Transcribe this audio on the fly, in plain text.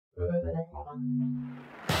So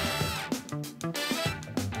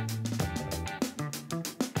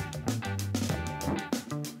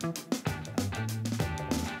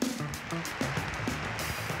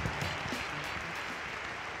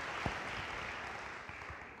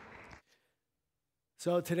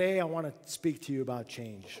today I want to speak to you about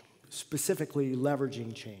change, specifically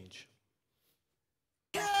leveraging change.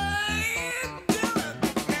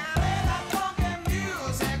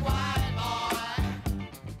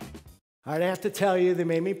 I'd have to tell you, they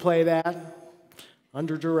made me play that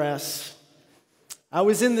under duress. I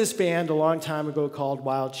was in this band a long time ago called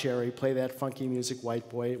Wild Cherry, play that funky music, White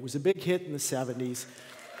Boy. It was a big hit in the 70s.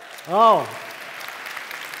 Oh,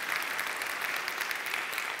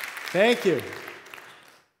 thank you.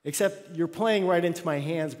 Except you're playing right into my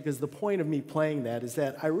hands, because the point of me playing that is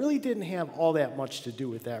that I really didn't have all that much to do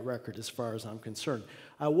with that record as far as I'm concerned.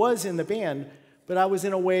 I was in the band, but I was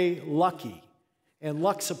in a way lucky, and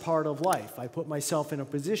luck's a part of life. I put myself in a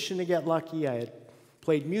position to get lucky. I had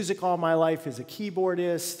played music all my life as a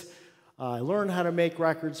keyboardist. I learned how to make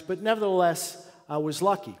records, but nevertheless, I was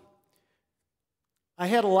lucky. I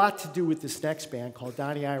had a lot to do with this next band called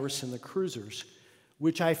Donnie Iris and the Cruisers,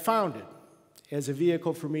 which I founded as a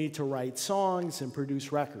vehicle for me to write songs and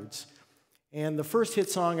produce records. And the first hit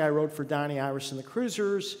song I wrote for Donnie Iris and the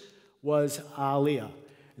Cruisers was Aaliyah.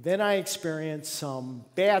 Then I experienced some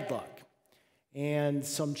bad luck and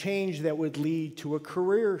some change that would lead to a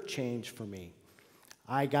career change for me.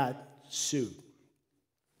 I got sued.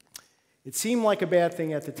 It seemed like a bad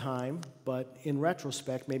thing at the time, but in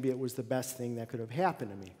retrospect, maybe it was the best thing that could have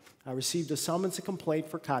happened to me. I received a summons and complaint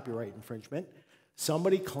for copyright infringement.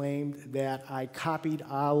 Somebody claimed that I copied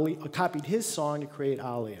his song to create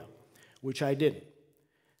Aaliyah, which I didn't.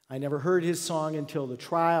 I never heard his song until the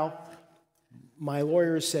trial. My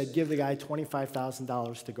lawyers said, give the guy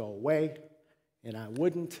 $25,000 to go away, and I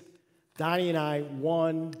wouldn't. Donnie and I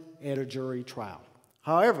won at a jury trial.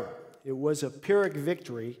 However, it was a Pyrrhic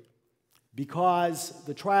victory because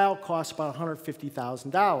the trial cost about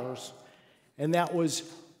 $150,000, and that was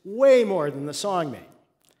way more than the song made.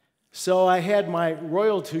 So I had my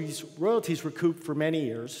royalties recouped for many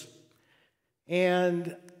years,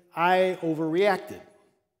 and I overreacted.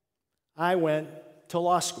 I went to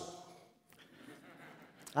law school.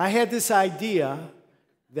 I had this idea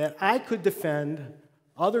that I could defend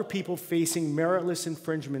other people facing meritless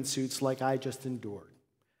infringement suits like I just endured.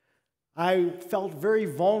 I felt very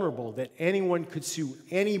vulnerable that anyone could sue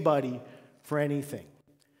anybody for anything.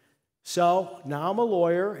 So now I'm a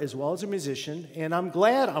lawyer as well as a musician, and I'm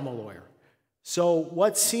glad I'm a lawyer. So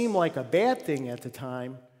what seemed like a bad thing at the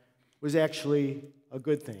time was actually a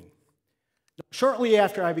good thing. Shortly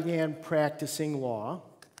after I began practicing law,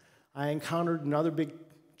 I encountered another big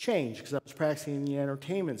change because I was practicing in the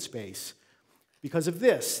entertainment space. Because of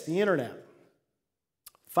this, the internet.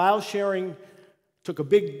 File sharing took a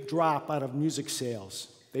big drop out of music sales.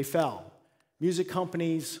 They fell. Music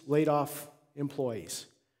companies laid off employees.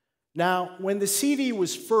 Now, when the CD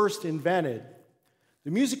was first invented, the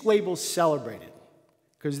music labels celebrated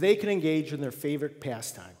because they could engage in their favorite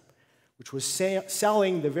pastime, which was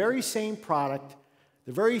selling the very same product,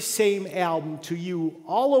 the very same album to you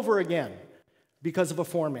all over again because of a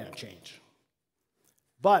format change.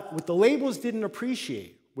 But what the labels didn't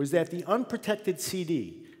appreciate was that the unprotected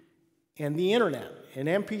CD and the internet and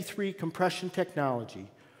MP3 compression technology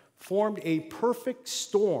formed a perfect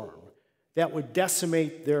storm that would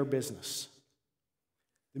decimate their business.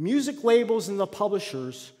 The music labels and the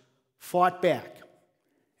publishers fought back,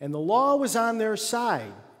 and the law was on their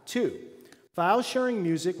side, too. File sharing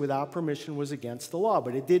music without permission was against the law,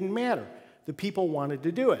 but it didn't matter. The people wanted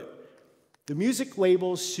to do it. The music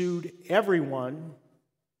labels sued everyone,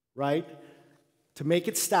 right, to make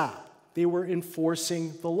it stop. They were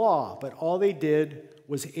enforcing the law, but all they did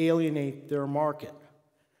was alienate their market.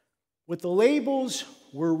 What the labels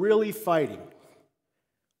were really fighting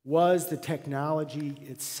was the technology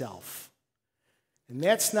itself. And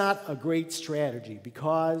that's not a great strategy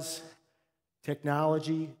because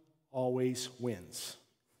technology always wins.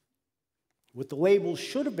 What the labels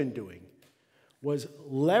should have been doing was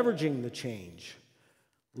leveraging the change,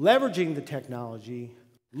 leveraging the technology,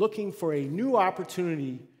 looking for a new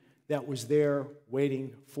opportunity that was there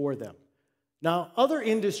waiting for them. Now, other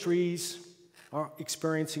industries are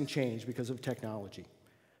experiencing change because of technology.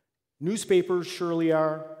 Newspapers surely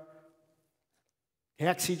are,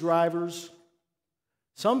 taxi drivers.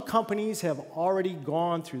 Some companies have already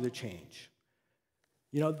gone through the change.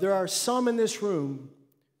 You know, there are some in this room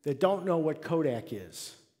that don't know what Kodak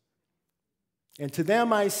is. And to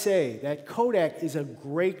them I say that Kodak is a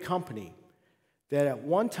great company that at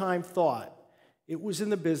one time thought it was in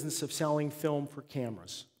the business of selling film for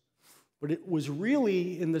cameras. But it was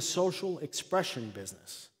really in the social expression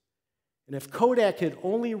business. And if Kodak had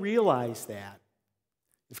only realized that,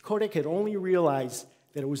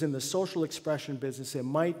 it was in the social expression business, it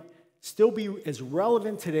might still be as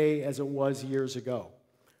relevant today as it was years ago.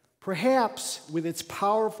 Perhaps with its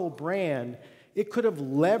powerful brand, it could have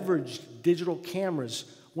leveraged digital cameras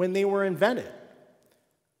when they were invented.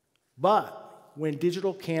 But when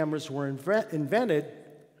digital cameras were invented,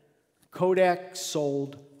 Kodak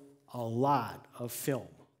sold a lot of film.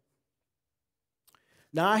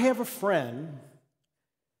 Now, I have a friend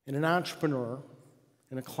and an entrepreneur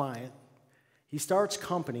and a client. He starts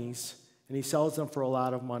companies and he sells them for a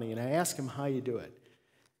lot of money. And I asked him how you do it.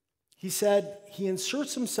 He said he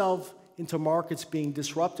inserts himself into markets being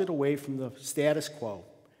disrupted away from the status quo.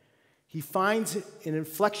 He finds an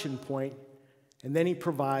inflection point, and then he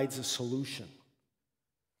provides a solution.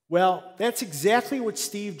 Well, that's exactly what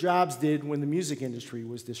Steve Jobs did when the music industry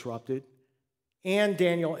was disrupted, and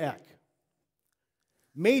Daniel Ek.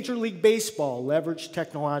 Major League Baseball leveraged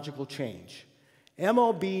technological change.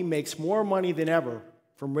 MLB makes more money than ever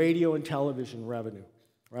from radio and television revenue,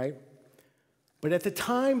 right? But at the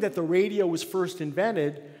time that the radio was first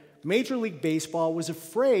invented, Major League Baseball was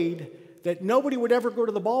afraid that nobody would ever go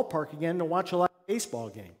to the ballpark again to watch a live baseball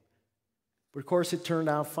game. But of course, it turned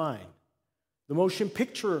out fine. The motion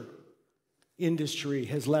picture industry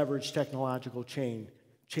has leveraged technological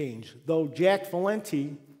change, though Jack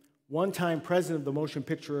Valenti, one-time president of the Motion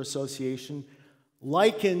Picture Association,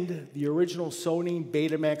 likened the original Sony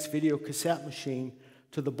Betamax video cassette machine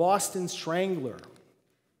to the Boston Strangler.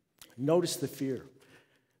 Notice the fear.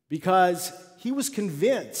 Because he was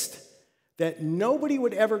convinced that nobody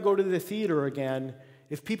would ever go to the theater again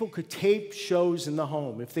if people could tape shows in the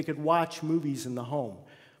home, if they could watch movies in the home.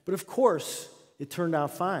 But of course, it turned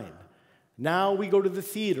out fine. Now we go to the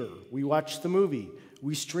theater, we watch the movie,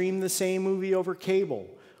 we stream the same movie over cable,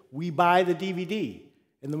 we buy the DVD,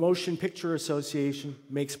 and the Motion Picture Association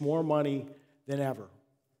makes more money than ever.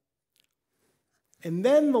 And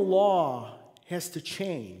then the law has to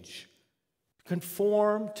change,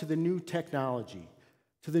 conform to the new technology,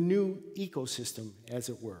 to the new ecosystem, as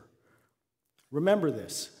it were. Remember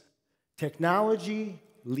this, technology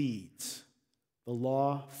leads, the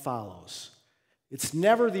law follows. It's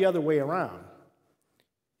never the other way around.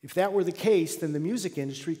 If that were the case, then the music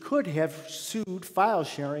industry could have sued file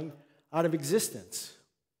sharing out of existence.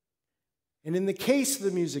 And in the case of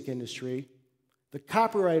the music industry, the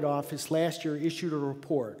Copyright Office last year issued a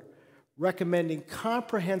report recommending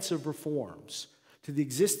comprehensive reforms to the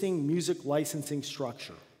existing music licensing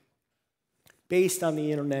structure based on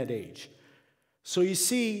the internet age. So you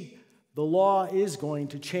see, the law is going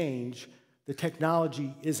to change, the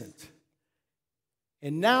technology isn't.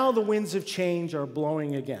 And now the winds of change are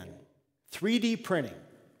blowing again. 3D printing.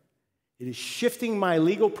 It is shifting my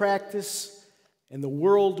legal practice and the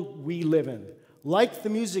world we live in. Like the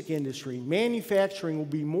music industry, manufacturing will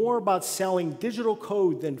be more about selling digital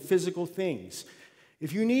code than physical things.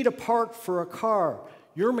 If you need a part for a car,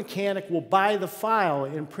 your mechanic will buy the file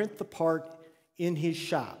and print the part in his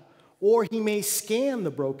shop. Or he may scan the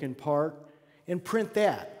broken part and print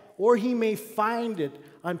that. Or he may find it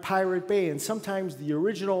on Pirate Bay, and sometimes the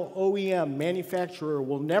original OEM manufacturer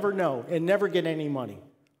will never know and never get any money.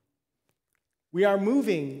 We are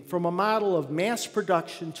moving from a model of mass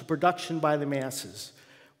production to production by the masses,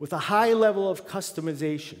 with a high level of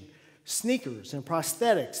customization, sneakers and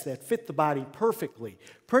prosthetics that fit the body perfectly,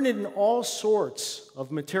 printed in all sorts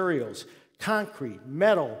of materials, concrete,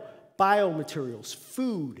 metal, biomaterials,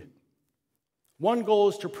 food. One goal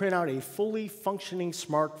is to print out a fully functioning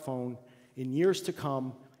smartphone in years to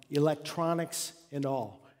come, electronics and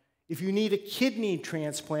all. If you need a kidney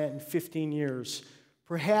transplant in 15 years,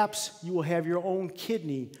 perhaps you will have your own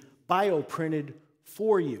kidney bioprinted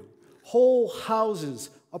for you. Whole houses,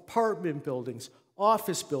 apartment buildings,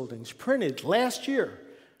 office buildings printed last year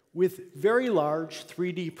with very large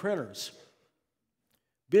 3D printers.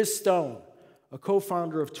 Biz Stone, a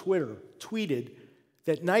co-founder of Twitter, tweeted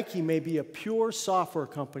that Nike may be a pure software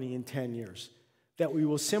company in 10 years, that we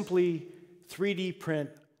will simply 3D print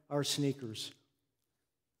our sneakers.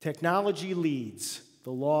 Technology leads,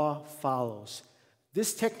 the law follows.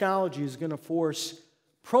 This technology is going to force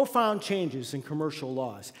profound changes in commercial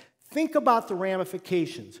laws. Think about the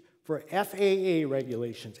ramifications for FAA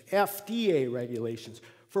regulations, FDA regulations,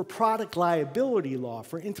 for product liability law,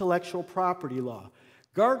 for intellectual property law.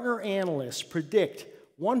 Gartner analysts predict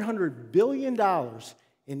 $100 billion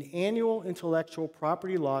in annual intellectual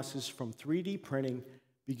property losses from 3D printing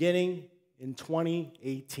beginning in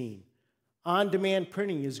 2018. On-demand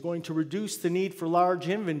printing is going to reduce the need for large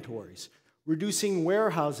inventories, reducing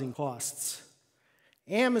warehousing costs.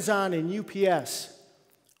 Amazon and UPS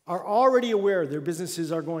are already aware their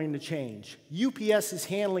businesses are going to change. UPS is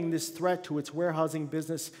handling this threat to its warehousing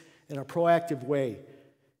business in a proactive way.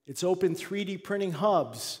 It's opened 3D printing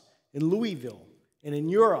hubs in Louisville and in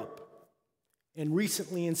Europe and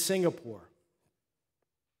recently in Singapore.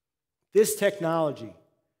 This technology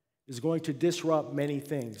is going to disrupt many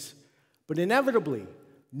things, but inevitably,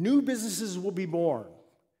 new businesses will be born,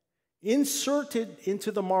 inserted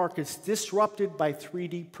into the markets disrupted by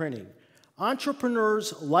 3D printing.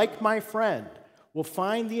 Entrepreneurs like my friend will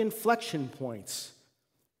find the inflection points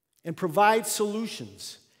and provide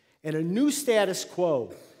solutions, and a new status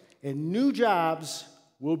quo and new jobs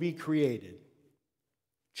will be created.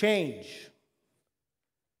 Change.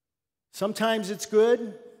 Sometimes it's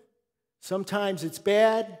good, sometimes it's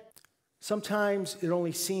bad, sometimes it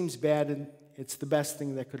only seems bad and it's the best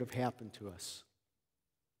thing that could have happened to us.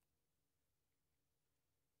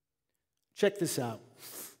 Check this out.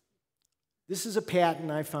 This is a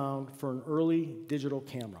patent I found for an early digital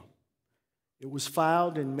camera. It was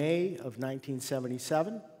filed in May of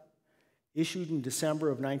 1977, issued in December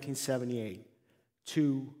of 1978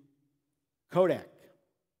 to Kodak.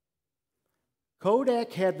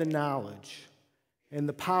 Kodak had the knowledge and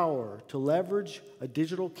the power to leverage a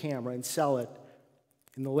digital camera and sell it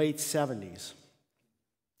in the late 70s.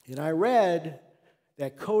 And I read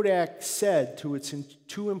that Kodak said to its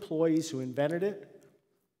two employees who invented it,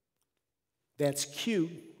 "That's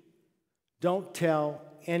cute, don't tell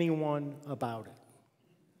anyone about it."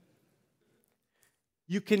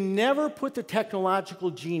 You can never put the technological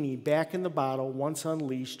genie back in the bottle once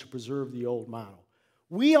unleashed to preserve the old model.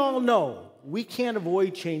 We all know we can't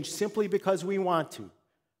avoid change simply because we want to,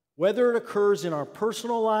 whether it occurs in our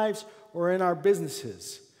personal lives or in our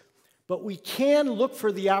businesses. But we can look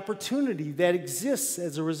for the opportunity that exists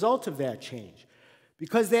as a result of that change,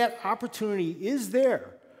 because that opportunity is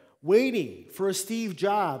there, waiting for a Steve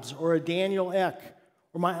Jobs or a Daniel Ek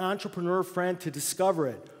or my entrepreneur friend to discover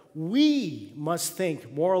it. We must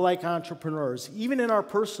think more like entrepreneurs, even in our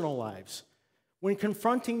personal lives. When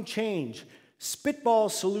confronting change, spitball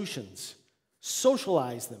solutions,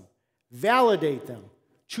 socialize them, validate them,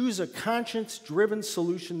 choose a conscience-driven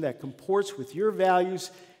solution that comports with your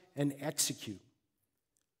values, and execute.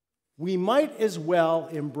 We might as well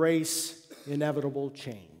embrace inevitable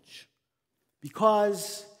change,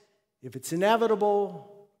 because if it's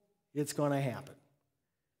inevitable, it's going to happen,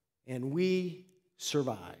 and we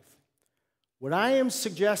survive. What I am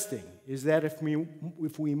suggesting is that if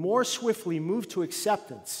we more swiftly move to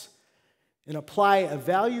acceptance and apply a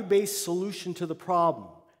value-based solution to the problem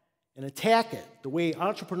and attack it the way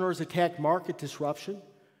entrepreneurs attack market disruption,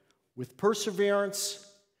 with perseverance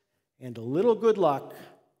and a little good luck,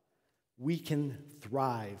 we can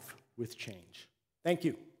thrive with change. Thank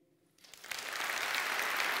you.